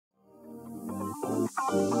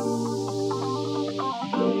Hello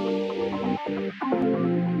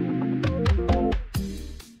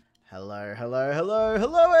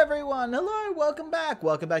everyone! Hello, welcome back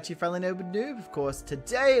to your friendly neighborhood Newb. Of course,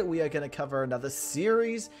 today we are going to cover another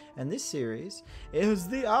series, and this series is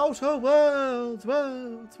The Outer Worlds.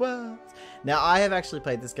 Now, I have actually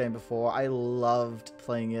played this game before. I loved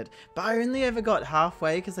playing it, but I only ever got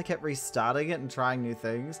halfway because I kept restarting it and trying new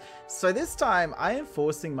things. So this time, I am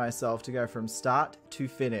forcing myself to go from start to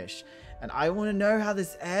finish. And I want to know how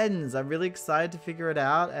this ends. I'm really excited to figure it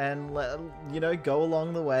out and, go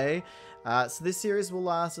along the way. So this series will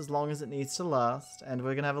last as long as it needs to last, and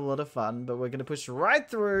we're going to have a lot of fun, but we're going to push right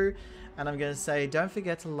through, and I'm going to say don't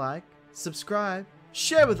forget to like, subscribe,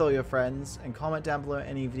 share with all your friends, and comment down below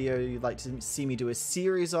any video you'd like to see me do a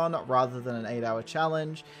series on rather than an 8-hour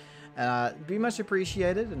challenge. It'd be much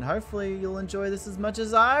appreciated, and hopefully you'll enjoy this as much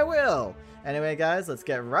as I will. Anyway guys, let's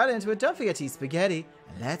get right into it. Don't forget to eat spaghetti,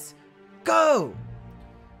 and let's go!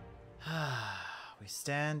 We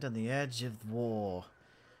stand on the edge of war.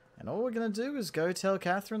 And all we're going to do is go tell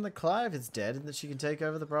Catherine that Clive is dead and that she can take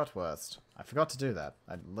over the Bratwurst. I forgot to do that.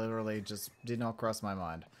 I literally just did not cross my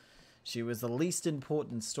mind. She was the least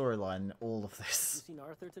important storyline in all of this. You seen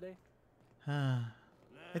Arthur today?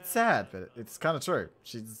 It's sad, but it's kind of true.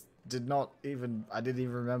 I didn't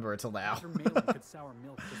even remember it till now. Could sour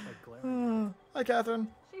milk just by glaring. Hi, Catherine.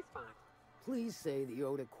 She's fine. Please say the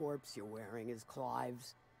Yoda corpse you're wearing is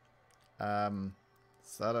Clive's.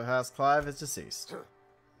 Soda House Clive is deceased.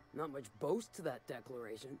 Not much boast to that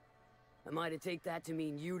declaration. Am I to take that to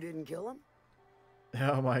mean you didn't kill him?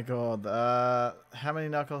 Oh my god. How many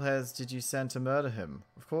knuckleheads did you send to murder him?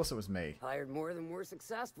 Of course it was me. Hired more than were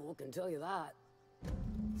successful, can tell you that.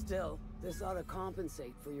 Still, this ought to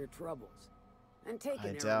compensate for your troubles. And take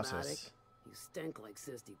an aromatic. You stink like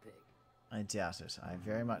Sisty Pig. I doubt it. I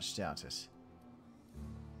very much doubt it.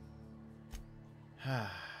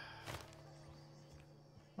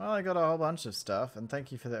 Well, I got a whole bunch of stuff, and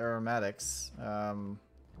thank you for the aromatics. I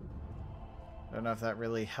don't know if that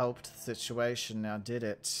really helped the situation now, did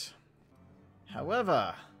it?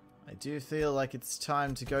 However, I do feel like it's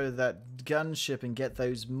time to go to that gunship and get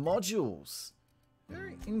those modules.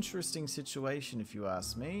 Very interesting situation, if you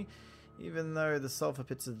ask me. Even though the sulfur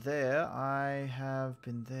pits are there, I have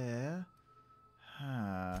been there.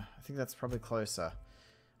 I think that's probably closer.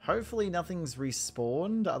 Hopefully nothing's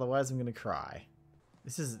respawned, otherwise I'm going to cry.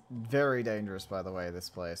 This is very dangerous, by the way, this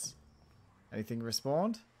place. Anything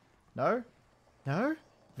respawned? No? No?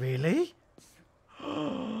 Really?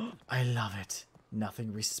 I love it.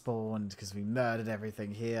 Nothing respawned because we murdered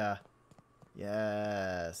everything here.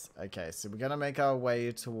 Yes. Okay, so we're going to make our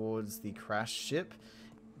way towards the crash ship.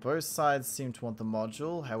 Both sides seem to want the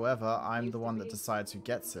module. However, I'm the one that decides who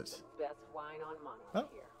gets it. Best wine on Monarch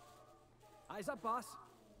here. Eyes up, boss.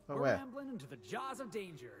 Oh, We're where? rambling into the jaws of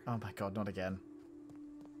danger. Oh my god, not again.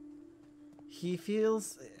 He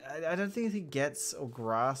feels... I don't think he gets or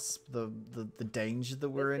grasps the danger that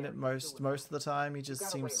we're in at most of the time. He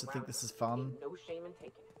just seems to think this is fun. No shame in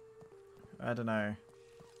taking it. I don't know.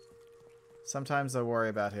 Sometimes I worry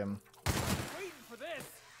about him. Waiting for this.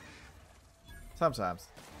 Sometimes.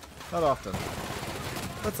 Not often.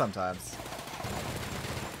 But sometimes.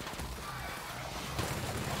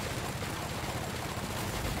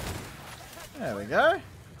 There we go.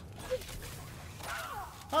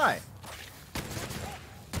 Hi.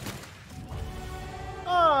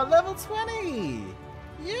 Oh, level 20!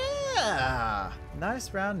 Yeah!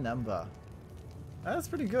 Nice round number. That's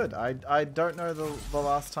pretty good. I don't know the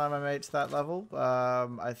last time I made it to that level.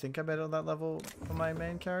 I think I made it on that level for my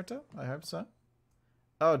main character. I hope so.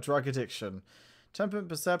 Oh, drug addiction. Temperament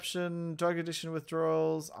perception, drug addiction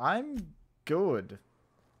withdrawals. I'm good.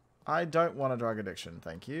 I don't want a drug addiction,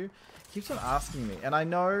 thank you. Keeps on asking me. And I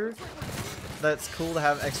know that's cool to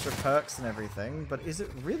have extra perks and everything, but is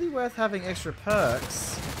it really worth having extra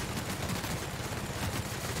perks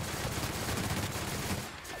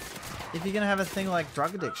if you're going to have a thing like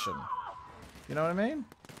drug addiction? You know what I mean?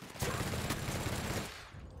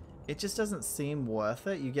 It just doesn't seem worth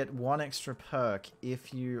it. You get one extra perk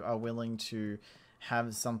if you are willing to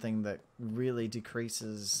have something that really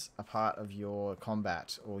decreases a part of your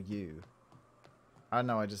combat or you. I don't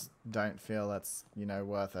know, I just don't feel that's,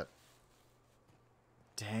 worth it.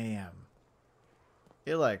 Damn.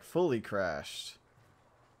 It, like, fully crashed.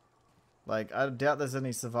 Like, I doubt there's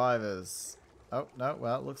any survivors. Oh, no,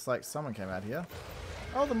 well, it looks like someone came out here.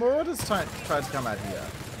 Oh, the Marauders tried to come out here.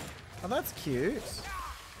 Oh, that's cute.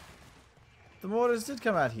 The Marauders did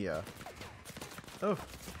come out here. Oh.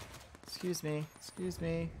 Excuse me. Excuse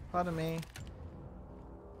me. Pardon me.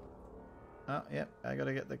 Oh, yep. I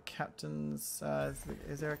gotta get the captain's...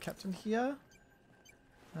 is there a captain here?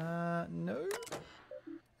 No.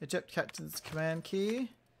 Eject captain's command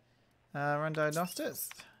key. Run diagnostics.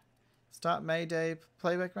 Start Mayday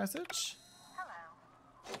playback message.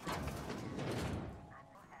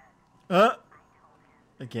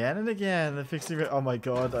 Again and again, the fixing it. Oh my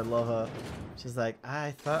god, I love her. She's like,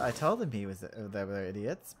 I told them they were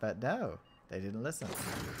idiots, but no, they didn't listen.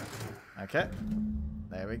 Okay,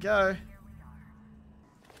 there we go.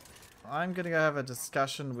 I'm gonna go have a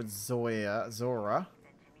discussion with Zora.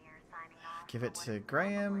 Give it to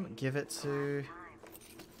Graham. Give it to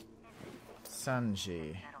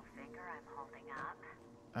Sanji.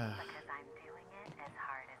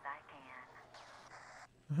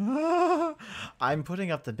 I'm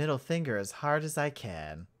putting up the middle finger as hard as I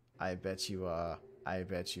can. I bet you are. I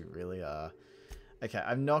bet you really are. Okay,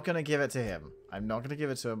 I'm not going to give it to him. I'm not going to give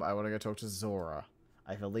it to him. I want to go talk to Zora.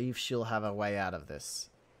 I believe she'll have a way out of this.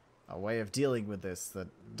 A way of dealing with this that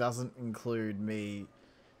doesn't include me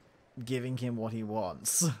giving him what he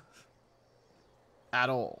wants. At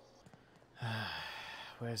all.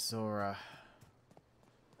 Where's Zora?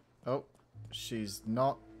 Oh, she's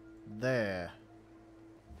not there.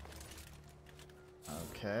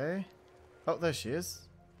 Okay. Oh, there she is.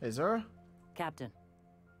 Hey, Zora? Captain,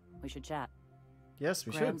 we should chat. Yes,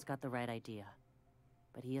 we Graham's should. got the right idea,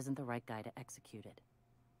 but he isn't the right guy to execute it.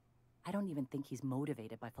 I don't even think he's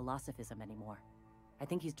motivated by philosophism anymore. I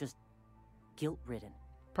think he's just guilt-ridden.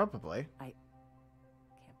 Probably. I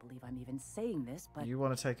can't believe I'm even saying this, but... You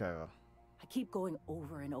want to take over. I keep going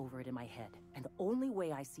over and over it in my head, and the only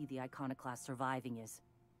way I see the Iconoclast surviving is...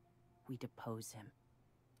 we depose him.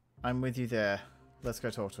 I'm with you there. Let's go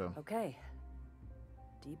talk to him. Okay.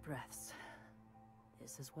 Deep breaths.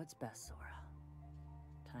 This is what's best, Zora.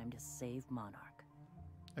 Time to save Monarch.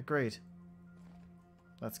 Agreed.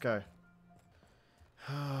 Let's go.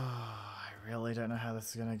 I really don't know how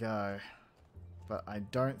this is going to go. But I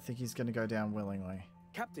don't think he's going to go down willingly.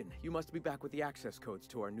 Captain, you must be back with the access codes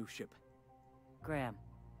to our new ship. Graham,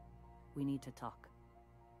 we need to talk.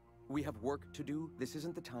 We have work to do. This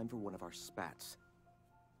isn't the time for one of our spats.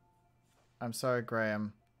 I'm sorry,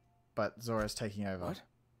 Graham, but Zora's taking over. What?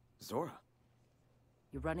 Zora?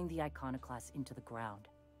 You're running the Iconoclast into the ground,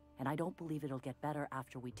 and I don't believe it'll get better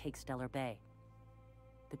after we take Stellar Bay.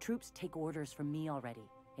 The troops take orders from me already,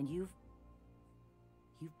 and you've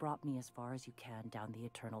brought me as far as you can down the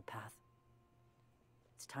eternal path.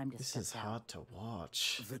 It's time to step down. This is hard to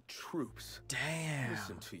watch. The troops. Damn.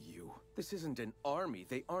 Listen to you. This isn't an army.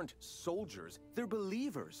 They aren't soldiers. They're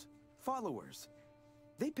believers. Followers.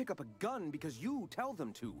 They pick up a gun because you tell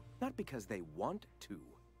them to, not because they want to.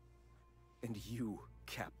 And you,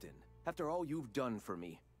 Captain, after all you've done for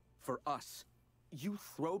me, for us, you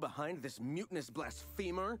throw behind this mutinous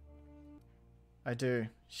blasphemer? I do.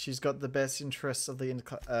 She's got the best interests of the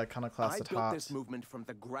Iconoclast at heart. I built this movement from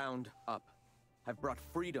the ground up. I've brought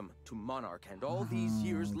freedom to Monarch, and all these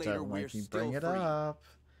years later, we're still bring it free. up.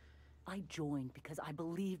 I joined because I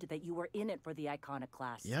believed that you were in it for the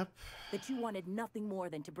Iconoclast. Yep. That you wanted nothing more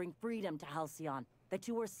than to bring freedom to Halcyon. That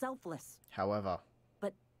you were selfless. However.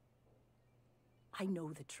 But I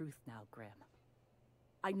know the truth now, Graham.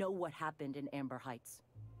 I know what happened in Amber Heights.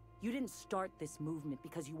 You didn't start this movement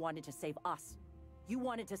because you wanted to save us. You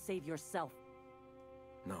wanted to save yourself.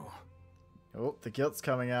 No. Oh, the guilt's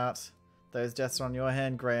coming out. Those deaths are on your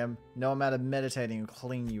hand, Graham. No amount of meditating will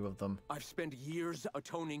clean you of them. I've spent years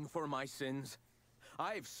atoning for my sins.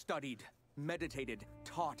 I've studied, meditated,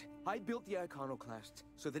 taught. I built the Iconoclasts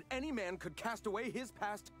so that any man could cast away his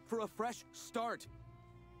past for a fresh start.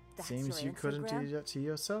 That's Seems your you answer, couldn't Graham? do that to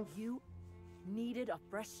yourself. You needed a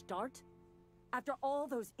fresh start? After all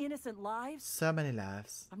those innocent lives? So many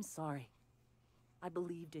lives. I'm sorry. I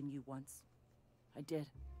believed in you once. I did.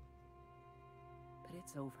 But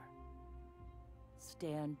it's over.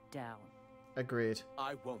 Stand down. Agreed.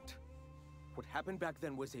 I won't. What happened back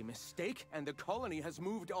then was a mistake, and the colony has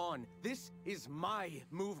moved on. This is my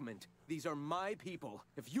movement. These are my people.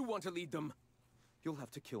 If you want to lead them, you'll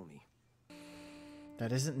have to kill me.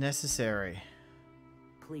 That isn't necessary.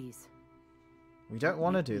 Please. We don't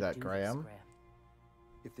want to make do me that, this, Graham.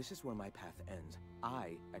 If this is where my path ends,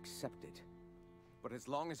 I accept it. But as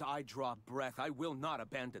long as I draw breath, I will not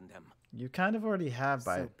abandon them. You kind of already have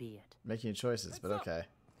by So be it. making your choices, but okay.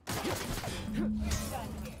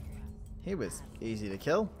 He was easy to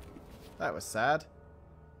kill. That was sad.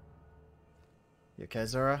 You okay,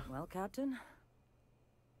 Zora? Well, Captain,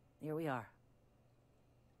 here we are.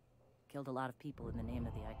 Killed a lot of people in the name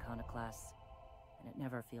of the Iconoclasts, and it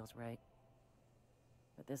never feels right.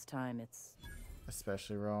 But this time it's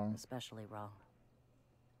Especially wrong. especially wrong.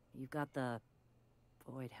 You've got the...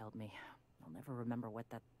 Void help me. I'll never remember what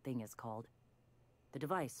that thing is called. The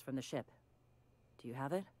device from the ship. Do you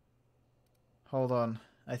have it? Hold on.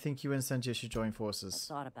 I think you and Sanjay should join I forces.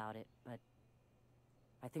 thought about it, but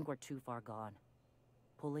I think we're too far gone.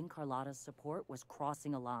 Pulling Carlotta's support was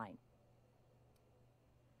crossing a line.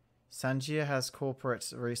 Sanjay has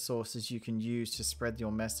corporate resources you can use to spread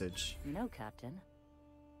your message. You know, Captain,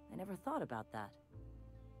 I never thought about that.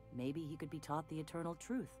 Maybe he could be taught the eternal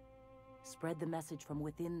truth. Spread the message from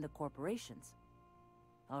within the corporations.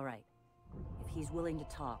 All right. If he's willing to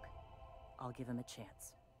talk, I'll give him a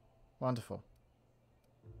chance. Wonderful.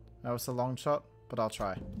 That was a long shot, but I'll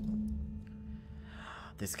try.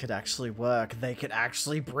 This could actually work. They could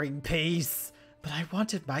actually bring peace. But I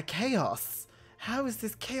wanted my chaos. How is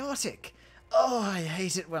this chaotic? Oh, I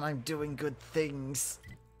hate it when I'm doing good things.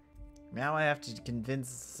 Now I have to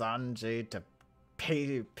convince Sanjay to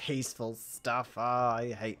do peaceful stuff. Oh,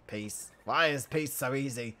 I hate peace. Why is peace so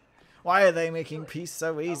easy? Why are they making peace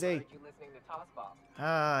so easy?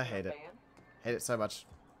 Ah, I hate it. Hate it so much.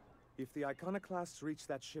 If the iconoclasts reach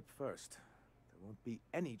that ship first, there won't be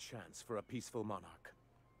any chance for a peaceful monarch.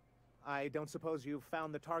 I don't suppose you've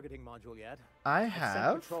found the targeting module yet? I I've sent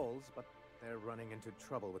have. patrols, but they're running into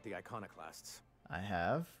trouble with the iconoclasts. I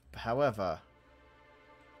have. However,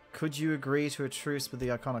 could you agree to a truce with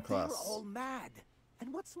the iconoclasts? They're all mad.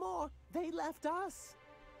 And what's more, they left us.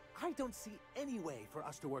 I don't see any way for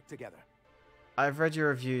us to work together. I've read your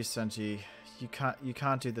reviews, Sanji. You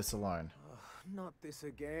can't do this alone. Not this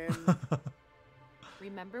again.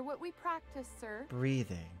 Remember what we practiced, sir.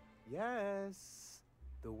 Breathing. Yes.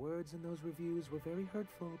 The words in those reviews were very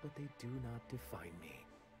hurtful, but they do not define me.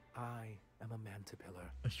 I am a mantipillar.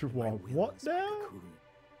 You My are will what is my now? cocoon.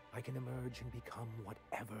 I can emerge and become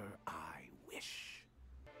whatever I wish.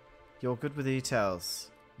 You're good with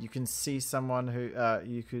details. You can see someone who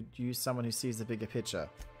you could use someone who sees the bigger picture.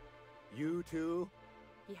 You too?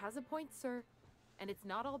 He has a point, sir. And it's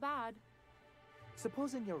not all bad.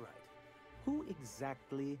 Supposing you're right, who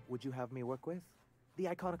exactly would you have me work with? The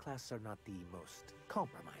iconoclasts are not the most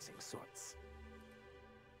compromising sorts.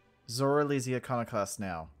 Zora Lee's the iconoclast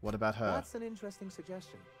now. What about her? That's an interesting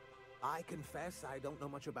suggestion. I confess I don't know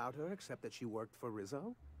much about her except that she worked for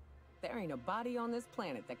Rizzo. There ain't a body on this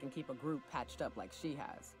planet that can keep a group patched up like she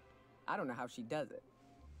has. I don't know how she does it.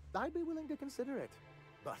 I'd be willing to consider it,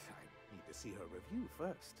 but I need to see her review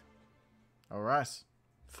first. Alright.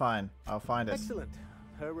 Fine. I'll find it. Excellent.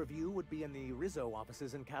 Her review would be in the Rizzo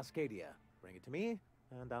offices in Cascadia. Bring it to me,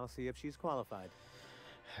 and I'll see if she's qualified.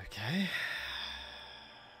 Okay.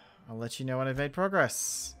 I'll let you know when I've made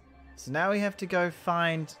progress. So now we have to go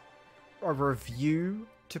find a review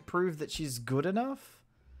to prove that she's good enough?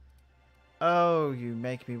 Oh, you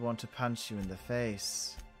make me want to punch you in the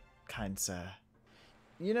face, kind sir.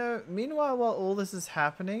 You know, meanwhile, while all this is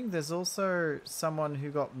happening, there's also someone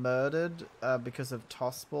who got murdered because of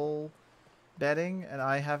toss ball betting, and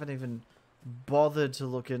I haven't even bothered to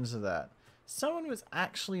look into that. Someone was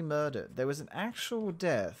actually murdered. There was an actual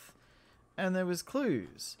death, and there was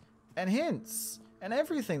clues, and hints, and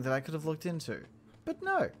everything that I could have looked into. But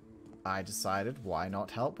no, I decided why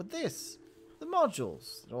not help with this? The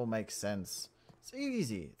modules. It all makes sense. It's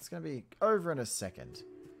easy. It's going to be over in a second.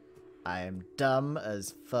 I am dumb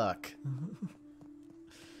as fuck.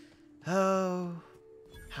 Oh,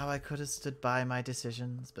 how I could have stood by my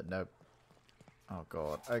decisions, but nope. Oh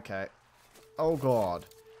god. Okay. Oh god.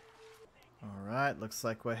 Alright, looks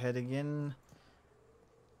like we're heading in.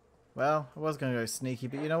 Well, I was going to go sneaky,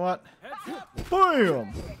 but you know what?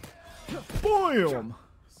 BAM! BAM!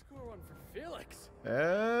 Score one for Felix.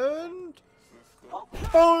 And...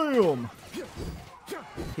 BAM!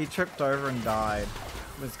 He tripped over and died.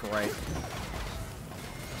 It was great.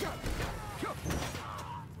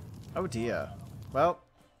 Oh dear. Well,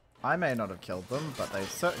 I may not have killed them, but he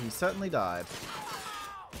certainly died.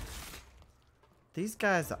 These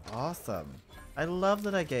guys are awesome. I love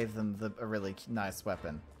that I gave them a really nice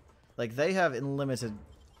weapon. Like, they have unlimited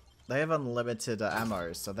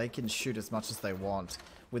ammo, so they can shoot as much as they want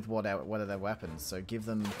with what are their weapons. So give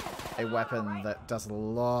them a weapon that does a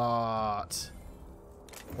lot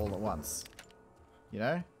all at once. You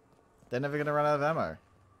know? They're never going to run out of ammo.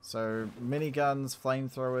 So miniguns,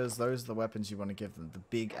 flamethrowers, those are the weapons you want to give them. The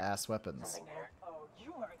big ass weapons.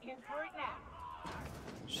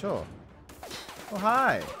 Sure. Oh,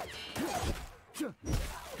 hi!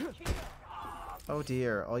 Oh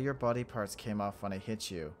dear, all your body parts came off when I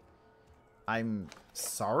hit you. I'm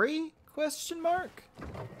sorry? Question mark?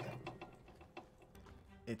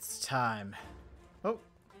 It's time. Oh.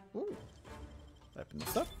 Ooh. Open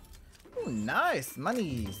this up. Oh, nice!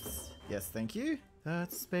 Monies! Yes, thank you.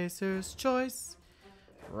 That's Spacer's choice.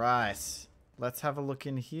 Right. Let's have a look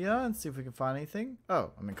in here and see if we can find anything.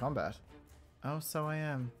 Oh, I'm in combat. Oh, so I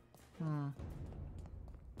am.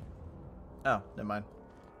 Oh, never mind.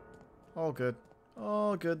 All good.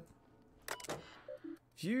 All good.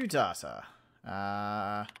 View data.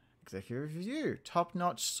 Executive review.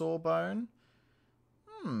 Top-notch sawbone.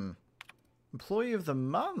 Employee of the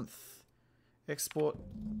month. Export.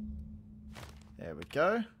 There we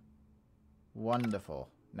go. Wonderful.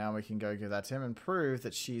 Now we can go give that to him and prove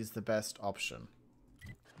that she's the best option.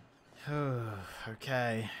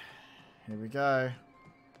 Okay. Here we go.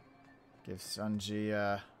 Give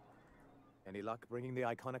Sanji, Any luck bringing the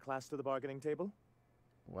Iconoclast to the bargaining table?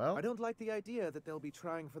 well, I don't like the idea that they'll be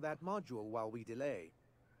trying for that module while we delay.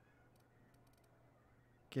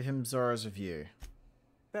 give him Zora's review.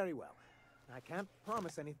 Very well. I can't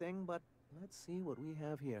promise anything, but let's see what we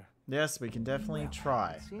have here. Yes, we can definitely Well,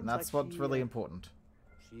 try. it seems And that's like what's she, really important.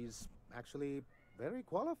 She's actually very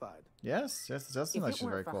qualified. Yes, yes, it does seem If like it she's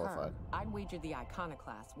very weren't for qualified. her, I'd wager the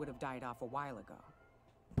Iconoclast would have died off a while ago.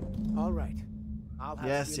 All right. I'll have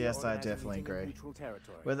Yes, Celia yes, I organize a definitely meeting in agree. neutral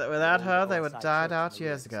territory. Without her, they would have Alongside died Church out and the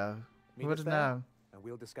years ruins. ago. Meet Who would us have there, known? and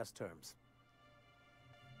we'll discuss terms.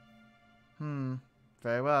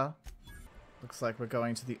 Very well. Looks like we're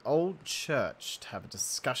going to the old church to have a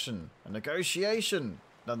discussion, a negotiation,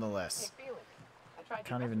 nonetheless. I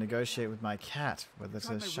can't even negotiate with my cat, whether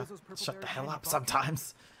to shut the hell up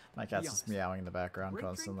sometimes. My cat's just meowing in the background Great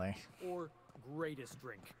constantly. drink or greatest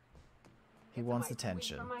drink? He wants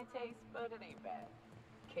attention. For my taste, but it ain't bad.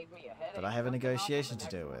 Gave me a headache. But I have a negotiation to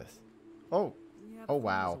do with. Oh. Yeah, Oh, the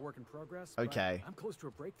wow. flavor's a work in progress, but Okay. I'm close to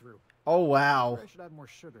a breakthrough. Oh, wow. I should add more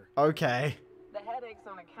sugar. Okay. The headache's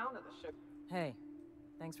on account of the sugar. Hey,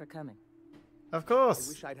 thanks for coming. Of I course.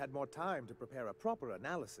 wish I'd had more time to prepare a proper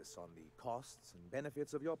analysis on the costs and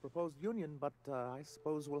benefits of your proposed union, but I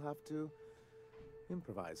suppose we'll have to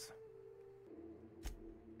improvise.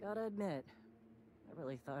 Gotta admit, I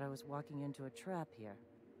really thought I was walking into a trap here.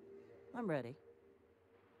 I'm ready.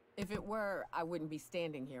 If it were, I wouldn't be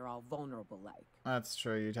standing here all vulnerable like. That's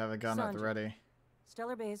true. You'd have a gun at the Sanji. ready.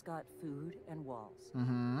 Stellar Bay's got food and walls.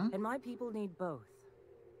 Mm-hmm. And my people need both.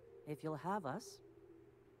 If you'll have us,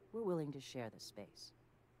 we're willing to share the space.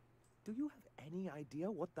 Do you have any idea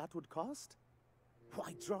what that would cost?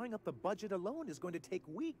 Why, drawing up the budget alone is going to take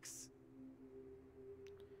weeks.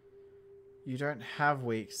 You don't have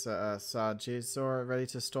weeks, Sarge. Zora ready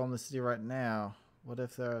to storm the city right now. What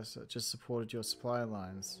if they just supported your supply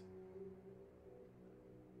lines?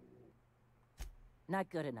 Not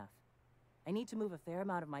good enough. I need to move a fair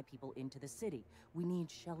amount of my people into the city. We need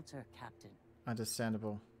shelter, Captain.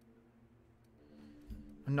 Understandable.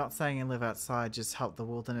 I'm not saying you live outside, just help the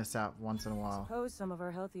wilderness out once in a while. Suppose some of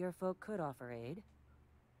our healthier folk could offer aid.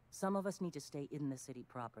 Some of us need to stay in the city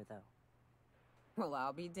proper, though. Well,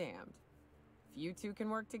 I'll be damned. If you two can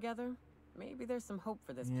work together, maybe there's some hope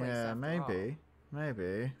for this place Yeah, after maybe. all.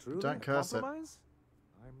 Maybe. Truly Don't a curse it. compromise?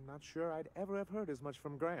 I'm not sure I'd ever have heard as much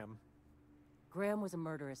from Graham. Graham was a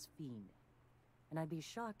murderous fiend. And I'd be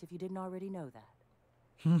shocked if you didn't already know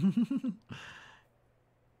that.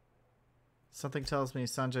 Something tells me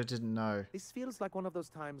Sanjay didn't know. This feels like one of those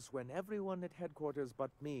times when everyone at headquarters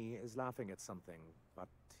but me is laughing at something, but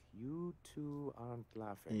you two aren't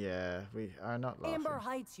laughing. Yeah, we are not laughing. Amber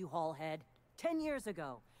Heights, you haulhead. 10 years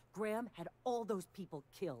ago, Graham had all those people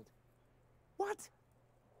killed. What?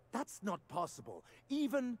 That's not possible.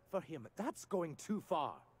 Even for him, that's going too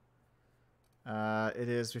far. It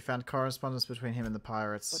is. We found correspondence between him and the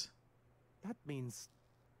pirates. That means...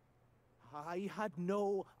 I had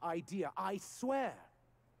no idea, I swear.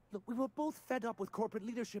 Look, we were both fed up with corporate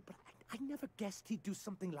leadership, but I never guessed he'd do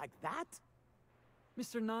something like that.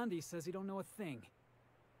 Mr. Nandi says he don't know a thing.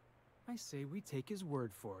 I say we take his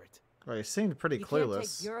word for it. Well, he seemed pretty You can't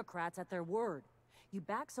clueless. take bureaucrats at their word. You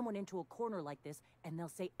back someone into a corner like this, and they'll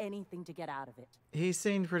say anything to get out of it. He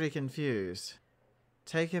seemed pretty confused.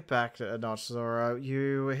 Take it back a notch, Zoro.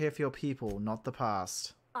 You were here for your people, not the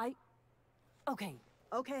past. Okay.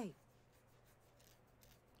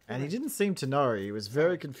 And he didn't seem to know. He was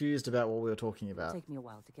very confused about what we were talking It'll about. take me a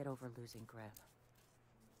while to get over losing Graham.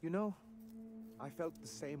 You know, I felt the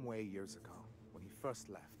same way years ago, when he first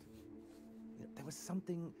left. You know, there was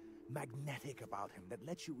something magnetic about him that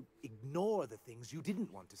let you ignore the things you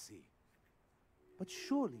didn't want to see. But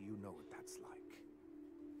surely you know what that's like.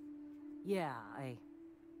 Yeah,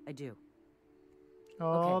 I do.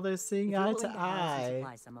 Oh, Okay. they're seeing If you're eye willing to to house and eye.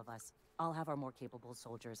 supply some of us, I'll have our more capable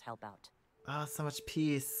soldiers help out. Ah, so much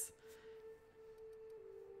peace.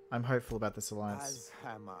 I'm hopeful about this alliance. As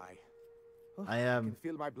am I. Oh, I I am. can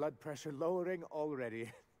feel my blood pressure lowering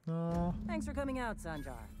already. Oh. Thanks for coming out,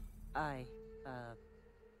 Sanjar. I,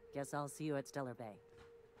 guess I'll see you at Stellar Bay.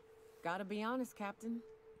 Gotta be honest, Captain.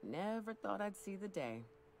 Never thought I'd see the day.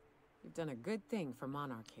 You've done a good thing for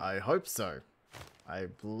Monarch here. I hope so. I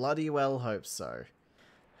bloody well hope so.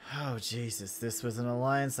 Oh, Jesus. This was an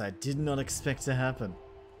alliance I did not expect to happen.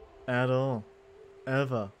 At all.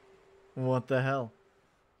 Ever. What the hell?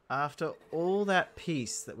 After all that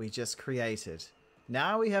peace that we just created,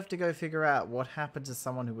 now we have to go figure out what happened to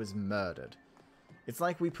someone who was murdered. It's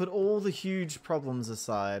like we put all the huge problems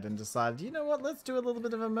aside and decided, you know what, let's do a little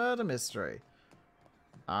bit of a murder mystery.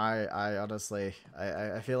 I honestly,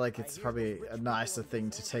 I feel like it's probably a nicer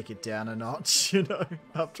thing to take it down a notch, you know,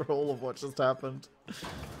 after all of what just happened.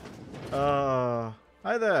 Oh,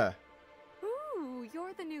 hi there. Ooh,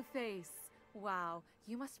 you're the new face. Wow,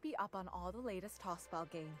 you must be up on all the latest tossball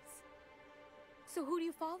games. So who do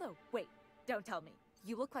you follow? Wait, don't tell me.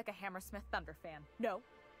 You look like a Hammersmith Thunder fan. No,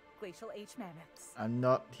 Glacial H Mammoths. I'm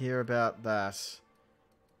not here about that.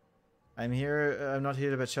 I'm not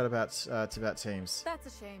here to chat about teams. That's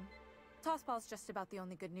a shame. Tossball's just about the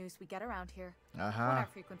only good news we get around here. When Uh-huh. our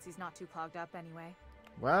frequency's not too clogged up anyway.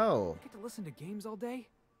 Well. I get to listen to games all day?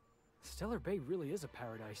 Stellar Bay really is a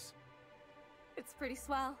paradise. It's pretty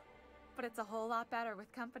swell, but it's a whole lot better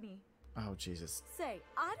with company. Oh, Jesus. Say,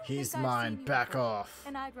 I don't He's think I've mine. seen you Back before, off.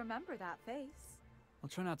 And I'd remember that face. I'll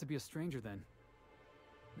try not to be a stranger then.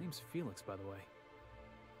 Name's Felix, by the way.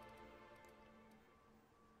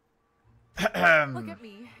 Look at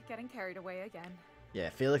me, getting carried away again. Yeah,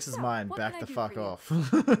 Felix is So, mine. what Back can I the do fuck for you?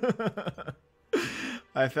 off.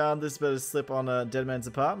 I found this bit of slip on a dead man's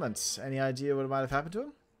apartment. Any idea what might have happened to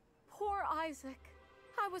him? Poor Isaac.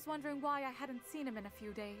 I was wondering why I hadn't seen him in a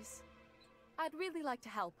few days. I'd really like to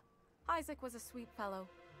help. Isaac was a sweet fellow,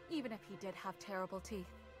 even if he did have terrible teeth.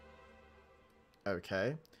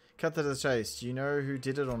 Okay. Cut to the chase. Do you know who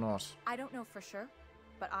did it or not? I don't know for sure,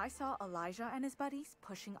 but I saw Elijah and his buddies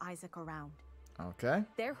pushing Isaac around. Okay.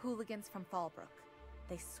 They're hooligans from Fallbrook.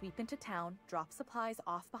 They sweep into town, drop supplies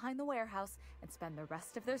off behind the warehouse, and spend the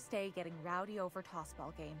rest of their stay getting rowdy over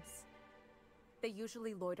tossball games. They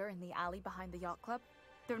usually loiter in the alley behind the yacht club.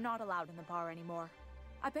 They're not allowed in the bar anymore.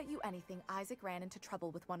 I bet you anything Isaac ran into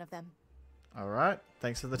trouble with one of them. Alright.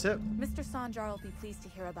 Thanks for the tip. Mr. Sanjar will be pleased to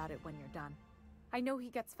hear about it when you're done. I know he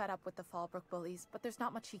gets fed up with the Fallbrook bullies, but there's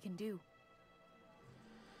not much he can do.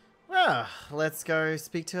 Well, let's go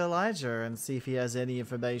speak to Elijah and see if he has any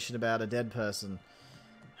information about a dead person.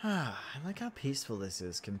 I like how peaceful this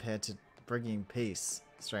is compared to bringing peace,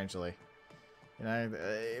 strangely. You know,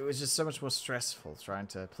 it was just so much more stressful trying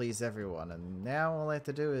to please everyone, and now all I have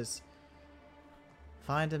to do is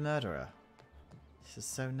find a murderer. This is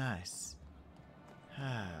so nice.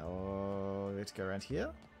 Oh, let's go around here.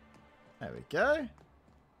 There we go.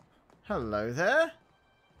 Hello there.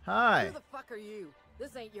 Hi. Who the fuck are you?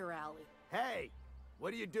 This ain't your alley. Hey,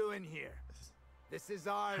 what are you doing here? This is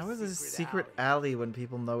our How is this a secret alley when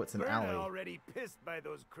people know it's an We're alley? already pissed by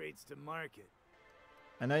those crates to market.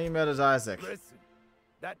 I know you murdered Isaac. Listen,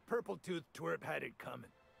 that purple-toothed twerp had it coming.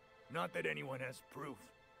 Not that anyone has proof.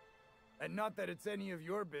 And not that it's any of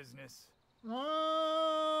your business.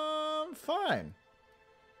 Fine.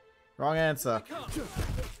 Wrong answer.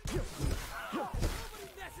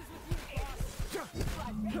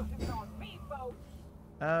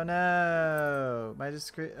 Oh no!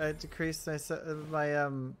 I decreased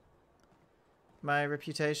my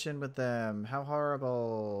reputation with them. How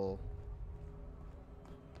horrible!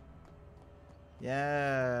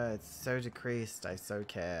 Yeah, it's so decreased. I so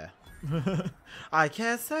care. I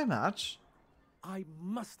care so much. I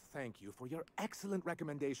must thank you for your excellent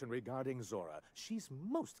recommendation regarding Zora. She's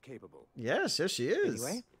most capable. Yes, yes, she is.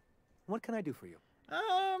 Anyway, what can I do for you?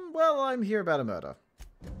 Well, I'm here about a murder.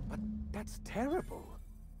 But that's terrible.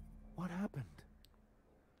 What happened?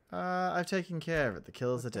 I've taken care of it. The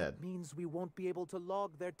killers are dead. That means we won't be able to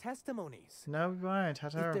log their testimonies. No, we won't. How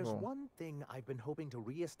If there's terrible. one thing I've been hoping to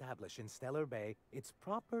re-establish in Stellar Bay, it's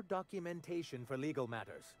proper documentation for legal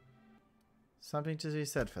matters. Something to be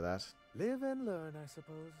said for that. Live and learn, I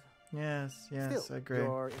suppose. Yes, yes, Still, I agree.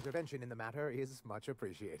 your intervention in the matter is much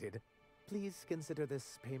appreciated. Please consider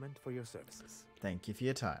this payment for your services. Thank you for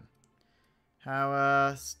your time.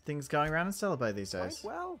 How things going around in Stellar Bay these Quite days?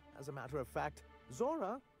 well. As a matter of fact,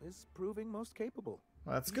 Zora is proving most capable.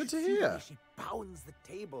 Well, that's You good to should see the way hear. She pounds the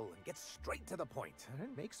table and gets straight to the point.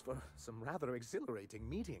 It makes for some rather exhilarating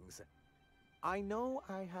meetings. I know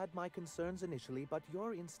I had my concerns initially, but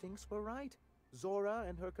your instincts were right. Zora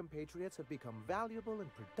and her compatriots have become valuable and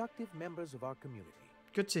productive members of our community.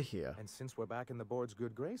 Good to hear. And since we're back in the board's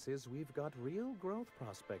good graces, we've got real growth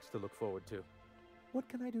prospects to look forward to. What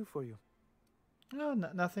can I do for you? Oh,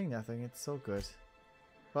 nothing. It's all good.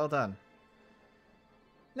 Well done.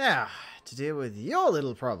 Now, to deal with your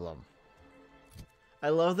little problem. I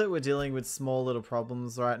love that we're dealing with small little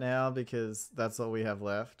problems right now because that's all we have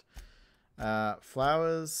left.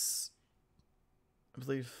 Flowers. I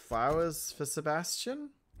believe flowers for Sebastian?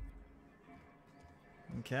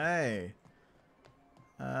 Okay.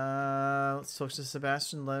 Let's talk to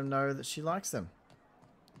Sebastian, let him know that she likes them.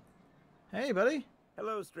 Hey, buddy.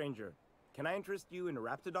 Hello, stranger. Can I interest you in a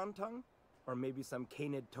raptidon tongue? Or maybe some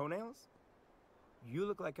canid toenails? You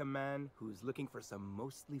look like a man who's looking for some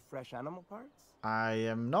mostly fresh animal parts? I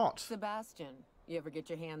am not. Sebastian, you ever get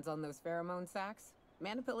your hands on those pheromone sacs?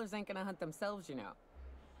 Manipillars ain't gonna hunt themselves, you know.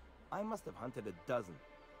 I must have hunted a dozen,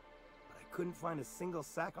 but I couldn't find a single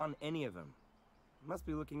sack on any of them. Must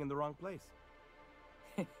be looking in the wrong place.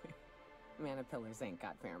 Manipillars ain't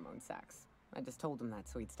got pheromone sacs. I just told him that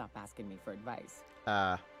so he'd stop asking me for advice.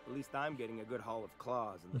 At least I'm getting a good haul of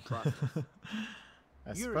claws in the process.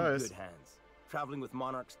 suppose. You're in good hands, traveling with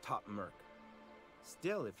Monarch's top merc.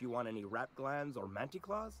 Still, if you want any rat glands or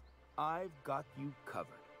manticlaws, I've got you covered.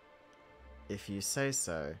 If you say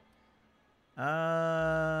so.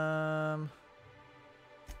 Let's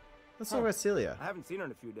talk about Celia. I haven't seen her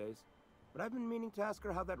in a few days, but I've been meaning to ask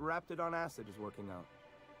her how that raptidon acid is working out.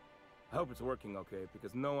 I hope it's working okay,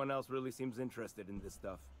 because no one else really seems interested in this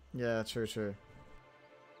stuff. Yeah, true.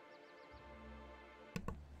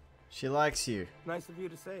 She likes you. Nice of you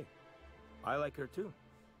to say. I like her too.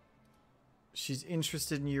 She's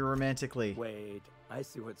interested in you romantically. Wait, I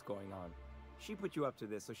see what's going on. She put you up to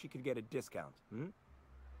this so she could get a discount, hmm?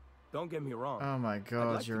 Don't get me wrong. Oh my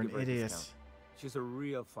god, you're an idiot. She's a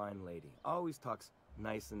real fine lady. Always talks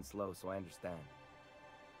nice and slow, so I understand.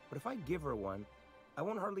 But if I give her one, I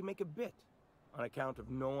won't hardly make a bit, on account of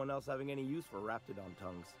no one else having any use for raptidon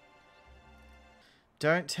tongues.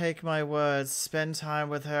 Don't take my words. Spend time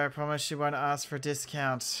with her. I promise she won't ask for a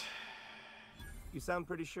discount. You sound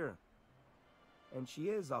pretty sure. And she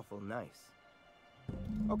is awful nice.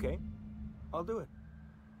 Okay, I'll do it.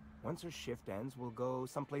 Once her shift ends, we'll go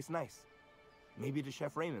someplace nice. Maybe to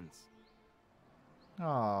Chef Raymond's.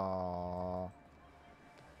 Aww.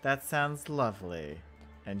 That sounds lovely.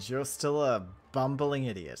 And you're still a bumbling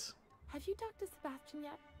idiot. Have you talked to Sebastian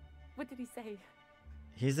yet? What did he say?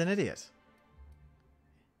 He's an idiot.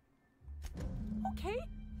 Okay,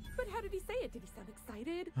 but how did he say it? Did he sound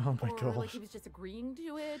excited? Oh my or god. like he was just agreeing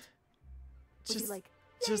to it? Was he like,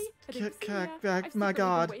 just yay, get I've back, my secretly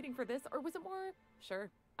god. been waiting for this, or was it more,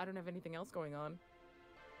 sure, I don't have anything else going on?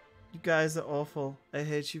 You guys are awful. I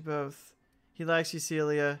hate you both. He likes you,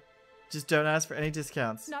 Celia. Just don't ask for any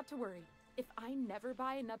discounts. Not to worry. If I never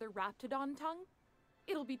buy another Raptidon tongue,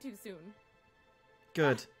 it'll be too soon.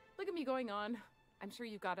 Good. Look at me going on. I'm sure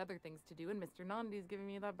you've got other things to do, and Mr. Nandi's giving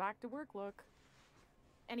me that back-to-work look.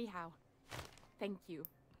 Anyhow, thank you.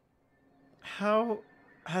 How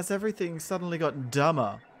has everything suddenly gotten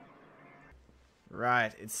dumber?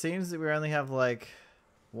 Right, it seems that we only have, like,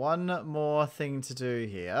 one more thing to do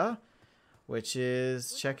here, which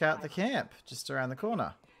is check out the camp just around the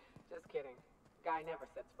corner. Just kidding. Guy never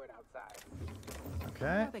sets foot outside.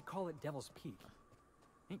 Okay. Why they call it Devil's Peak?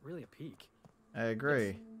 Ain't really a peak. I agree.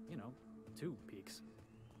 It's, you know, 2 peaks.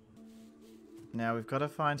 Now we've got to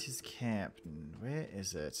find his camp. Where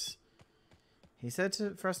is it? He said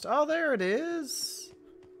for us to... Oh, there it is!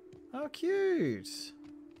 Oh, cute!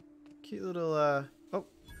 Cute little, oh,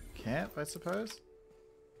 camp, I suppose.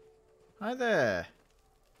 Hi there!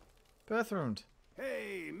 Berthrand.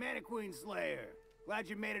 Hey, Mannequin Slayer! Glad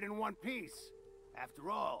you made it in one piece. After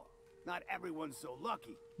all, not everyone's so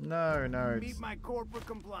lucky. No. Meet my corporate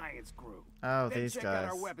compliance crew. Oh, then these check guys.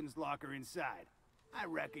 out our weapons locker inside. I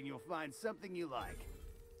reckon you'll find something you like.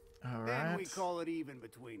 Alright. Then we call it even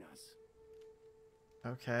between us.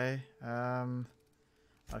 Okay, I'll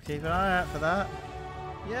keep an eye out for that.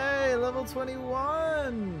 Yay, level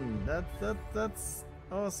 21! That's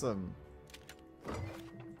awesome.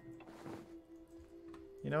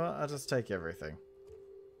 You know what? I'll just take everything.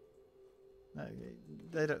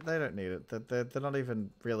 They don't need it. They're not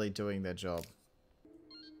even really doing their job.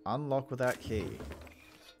 Unlock without key.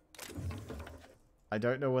 I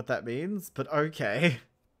don't know what that means, but okay.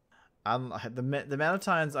 The amount of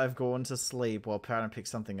times I've gone to sleep while trying to pick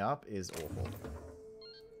something up is awful.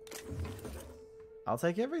 I'll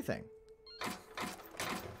take everything.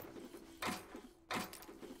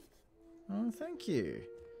 Oh, thank you.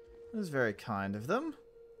 That was very kind of them.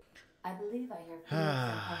 I believe I hear Felix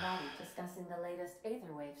and Hammadi discussing the latest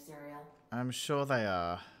Aetherwave serial. I'm sure they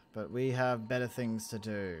are, but we have better things to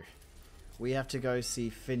do. We have to go see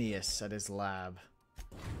Phineas at his lab.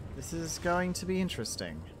 This is going to be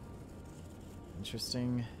interesting.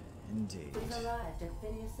 Interesting indeed. We've arrived at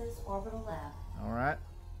Phineas's orbital lab. Alright.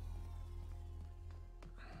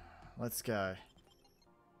 Let's go.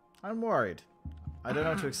 I'm worried. I don't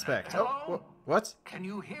know what to expect. Oh, what? Can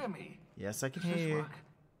you hear me? Yes, I can hear you. Work?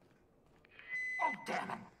 Oh, damn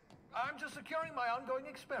it. I'm just securing my ongoing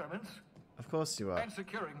experiments. Of course you are. And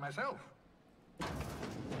securing myself.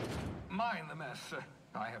 Mind the mess.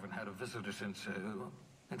 I haven't had a visitor since...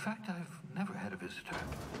 in fact, I've never had a visitor.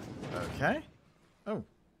 Okay. Oh.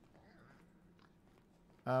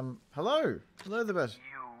 Hello. Hello there, bit.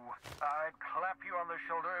 I'd clap you on the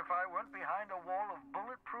shoulder if I weren't behind a wall of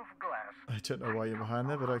bulletproof glass. I don't know why you're behind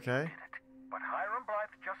there, but okay. But Hiram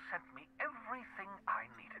Blythe just sent me everything I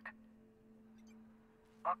needed.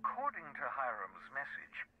 According to Hiram's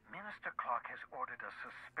message, Minister Clark has ordered a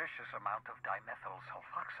suspicious amount of dimethyl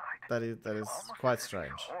sulfoxide. That is quite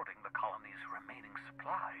strange. He's hoarding the colony's remaining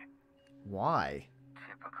supply. Why?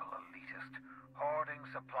 Typical elitist. Hoarding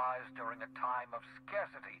supplies during a time of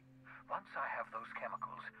scarcity. Once I have those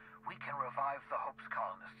chemicals, we can revive the Hope's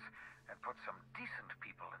colonists and put some decent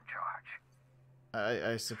people in charge.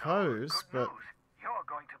 I suppose, so, but... News. You're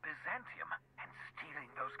going to Byzantium and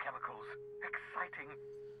stealing those chemicals. Exciting.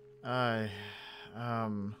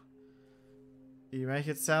 You make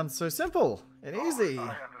it sound so simple and easy.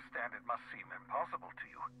 I understand it must seem impossible to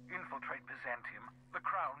you. Infiltrate Byzantium, the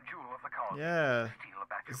crown jewel of the colony. Yeah. Steal a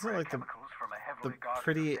batch Isn't it like from a heavily guarded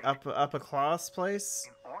pretty estate. upper class place?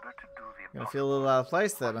 In order to do the I'm gonna feel a little out of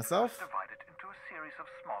place there myself. divided into a series of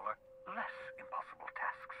smaller, less impossible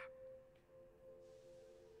tasks.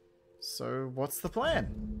 So what's the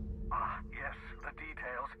plan? Yes, the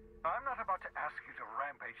details. I'm not about to ask you to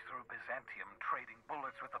rampage through Byzantium trading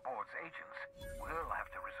bullets with the board's agents. We'll have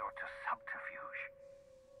to resort to subterfuge.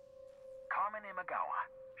 Carmen Imagawa.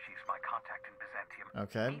 She's my contact in Byzantium.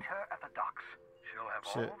 Okay. Meet her at the docks. She'll have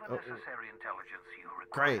all the necessary intelligence you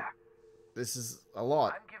require. Great. This is a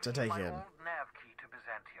lot I'm to giving take you in. my old nav key to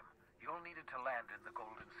Byzantium. You'll need it to land in the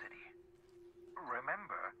Golden City.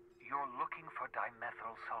 Remember, you're looking for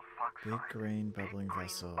dimethyl sulfoxide. Big green bubbling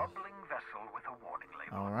vessel. Bubbling vessel with a warning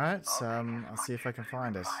label. Alright, I'll see if I can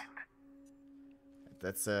find it.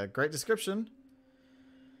 That's a great description.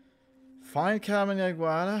 Find Carmen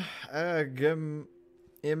Imagawa.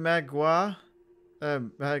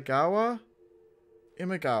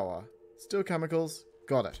 Imagawa. Still chemicals.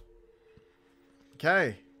 Got it.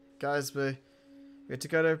 Okay, guys, we have to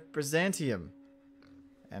go to Byzantium.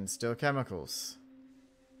 And still chemicals.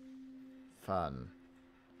 Fun.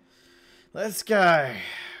 Let's go.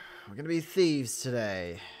 We're gonna be thieves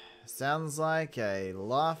today. Sounds like a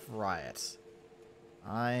laugh riot.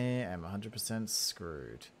 I am 100%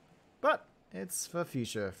 screwed. But it's for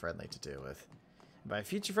future friendly to deal with. By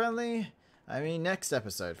future friendly, I mean next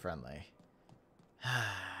episode friendly.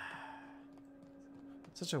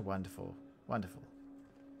 Such a wonderful, wonderful,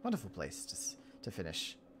 wonderful place to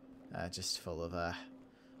finish. Just full of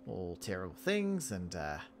all terrible things and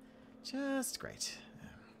just great.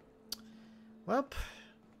 Well,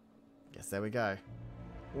 guess there we go.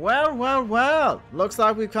 Well, well, well. Looks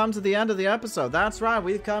like we've come to the end of the episode. That's right,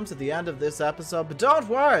 we've come to the end of this episode. But don't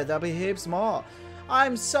worry, there'll be heaps more.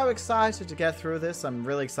 I'm so excited to get through this. I'm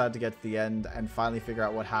really excited to get to the end and finally figure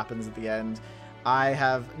out what happens at the end. I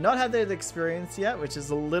have not had that experience yet, which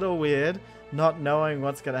is a little weird, not knowing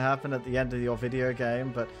what's going to happen at the end of your video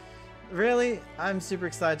game. But really, I'm super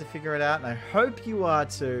excited to figure it out, and I hope you are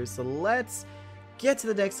too. So let's get to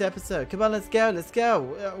the next episode. Come on, let's go, let's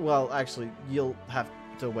go. Well, actually, you'll have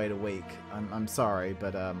to wait a week. I'm sorry,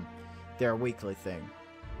 but they're a weekly thing.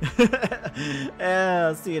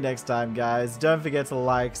 Yeah, see you next time, guys. Don't forget to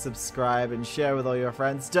like, subscribe, and share with all your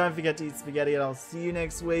friends. Don't forget to eat spaghetti, and I'll see you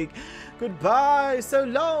next week. Goodbye, so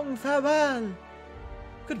long, farewell.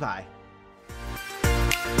 Goodbye.